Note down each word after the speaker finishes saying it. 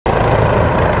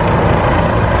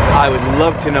I would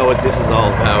love to know what this is all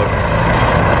about.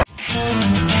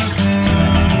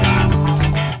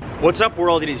 What's up,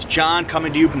 world? It is John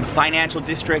coming to you from the financial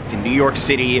district in New York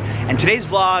City, and today's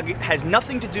vlog has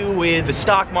nothing to do with the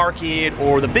stock market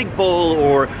or the Big Bull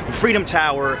or the Freedom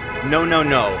Tower. No, no,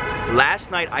 no.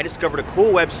 Last night I discovered a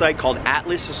cool website called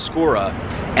Atlas Obscura,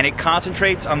 and it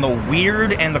concentrates on the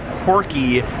weird and the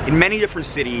quirky in many different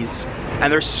cities,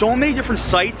 and there's so many different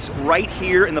sites right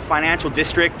here in the financial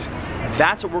district.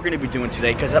 That's what we're going to be doing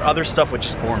today, because that other stuff would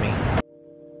just bore me.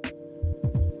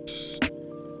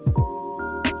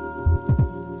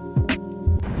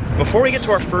 Before we get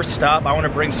to our first stop, I want to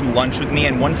bring some lunch with me,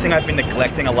 and one thing I've been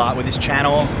neglecting a lot with this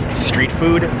channel is street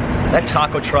food. That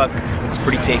taco truck looks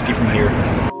pretty tasty from here.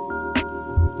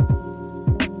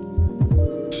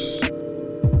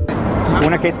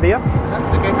 Una quesadilla?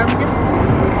 ¿De qué carne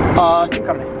quieres? Sin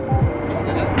carne.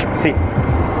 Sí.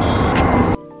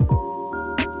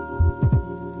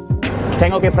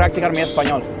 Tengo que practicar mi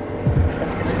español.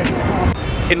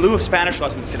 In lieu of Spanish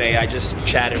lessons today, I just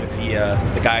chatted with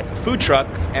the guy at the food truck,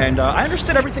 and I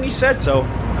understood everything he said, so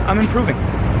I'm improving.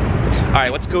 All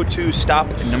right, let's go to stop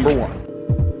number 1.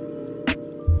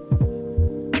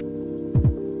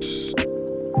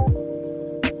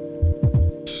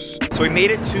 So we made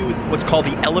it to what's called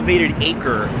the Elevated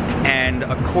Acre, and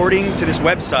according to this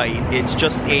website, it's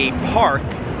just a park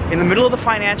in the middle of the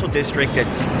financial district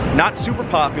that's not super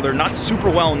popular, not super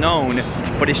well known,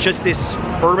 but it's just this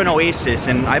urban oasis,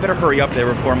 and I better hurry up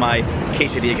there before my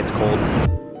quesadilla gets cold.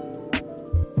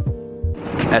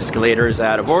 Escalator is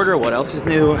out of order. What else is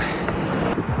new?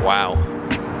 Wow.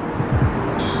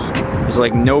 There's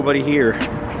like nobody here.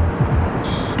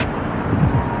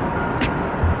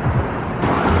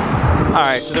 All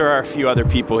right, so there are a few other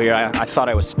people here. I thought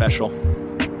I was special.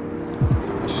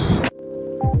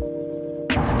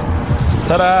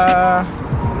 Ta-da!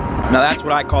 Now that's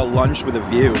what I call lunch with a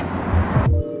view.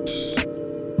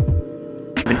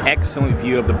 An excellent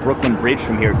view of the Brooklyn Bridge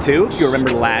from here too, if you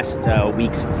remember last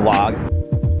week's vlog.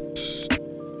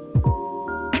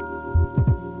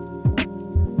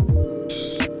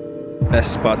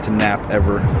 Best spot to nap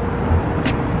ever.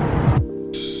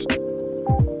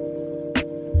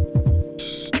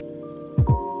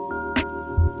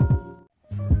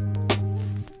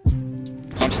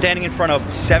 Standing in front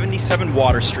of 77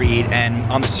 Water Street, and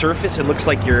on the surface it looks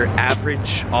like your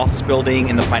average office building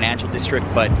in the financial district,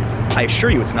 but I assure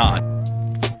you it's not.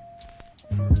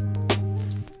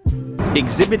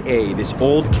 Exhibit A, this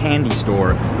old candy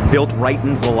store built right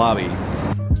in the lobby.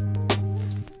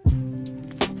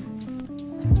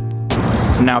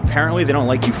 Now apparently they don't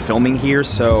like you filming here,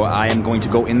 so I am going to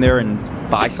go in there and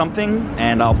buy something,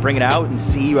 and I'll bring it out and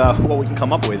see what we can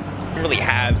come up with. I don't really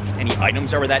have any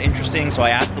items that were that interesting, so I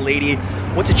asked the lady,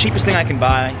 what's the cheapest thing I can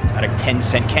buy at a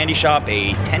 10-cent candy shop?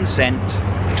 A 10-cent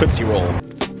Tootsie Roll.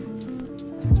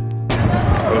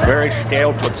 A very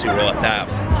stale Tootsie Roll at that.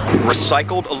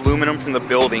 Recycled aluminum from the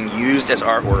building used as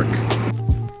artwork.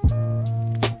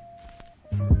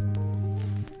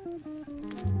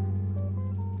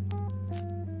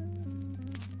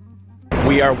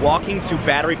 We are walking to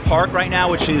Battery Park right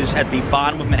now, which is at the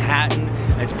bottom of Manhattan.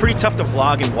 And it's pretty tough to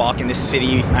vlog and walk in this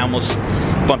city. I almost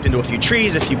bumped into a few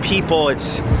trees, a few people.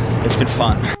 It's been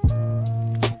fun.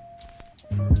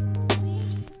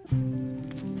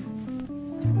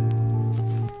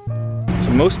 So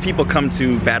most people come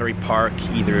to Battery Park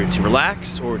either to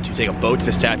relax or to take a boat to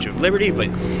the Statue of Liberty, but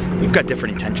we've got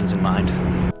different intentions in mind.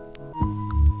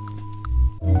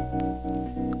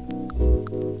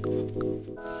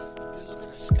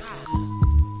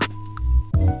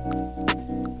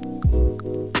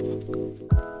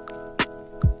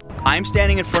 I'm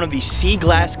standing in front of the sea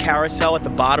glass carousel at the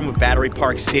bottom of Battery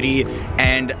Park City,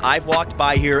 and I've walked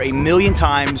by here a million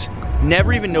times,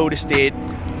 never even noticed it.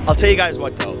 I'll tell you guys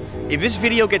what though, if this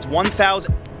video gets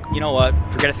 1,000, you know what,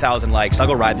 forget 1,000 likes, I'll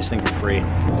go ride this thing for free. You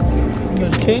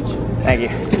want to change? Thank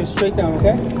you. Go straight down,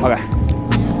 okay? Okay.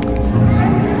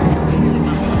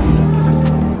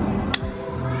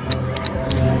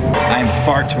 I'm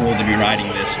far too old to be riding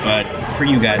this, but for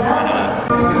you guys, why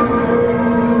not?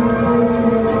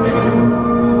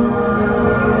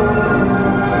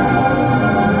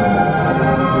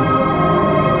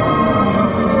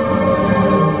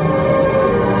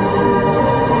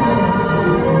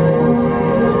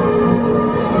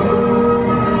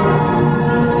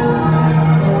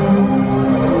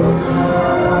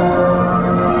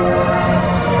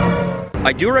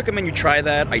 I do recommend you try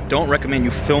that. I don't recommend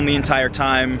you film the entire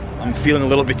time. I'm feeling a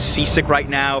little bit seasick right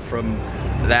now from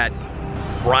that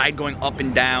ride going up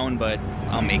and down, but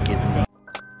I'll make it.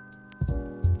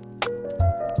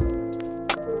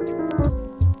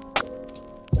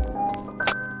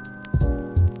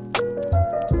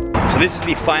 this is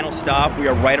the final stop. We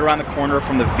are right around the corner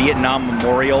from the Vietnam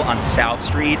Memorial on South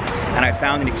Street, and I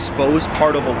found an exposed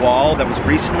part of a wall that was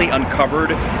recently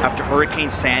uncovered after Hurricane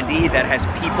Sandy that has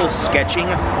people sketching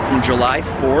from July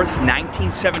 4th,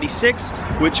 1976,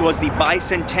 which was the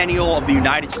bicentennial of the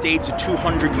United States, a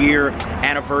 200-year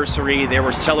anniversary. There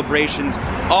were celebrations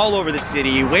all over the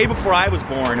city, way before I was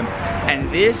born,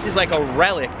 and this is like a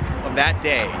relic of that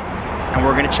day, and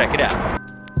we're gonna check it out.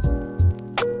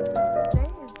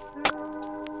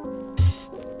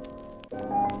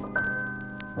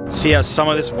 See how some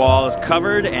of this wall is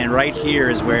covered, and right here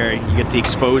is where you get the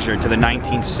exposure to the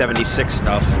 1976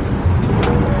 stuff.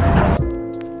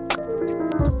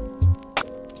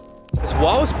 This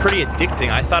wall is pretty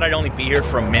addicting. I thought I'd only be here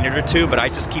for a minute or two, but I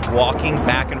just keep walking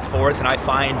back and forth, and I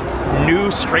find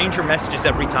new stranger messages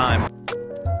every time.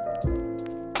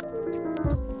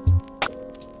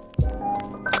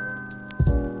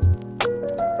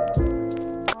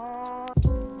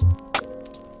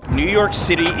 New York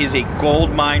City is a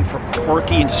gold mine for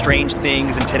quirky and strange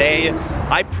things, and today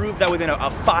I proved that within a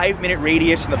 5-minute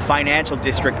radius in the financial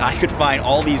district I could find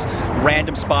all these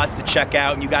random spots to check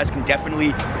out, and you guys can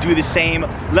definitely do the same.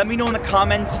 Let me know in the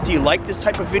comments, do you like this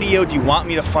type of video? Do you want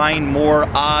me to find more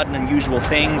odd and unusual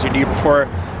things, or do you prefer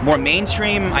more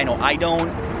mainstream? I know I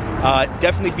don't.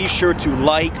 Definitely be sure to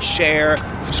like, share,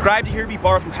 subscribe to Here Be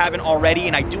Barr if you haven't already,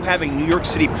 and I do have a New York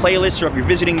City playlist, so if you're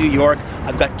visiting New York,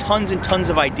 I've got tons and tons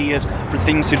of ideas for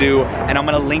things to do, and I'm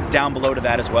gonna link down below to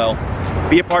that as well.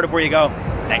 Be a part of where you go.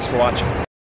 Thanks for watching.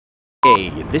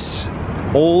 Hey, this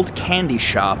old candy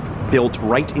shop built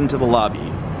right into the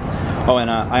lobby. Oh, and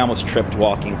I almost tripped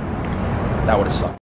walking. That would've sucked.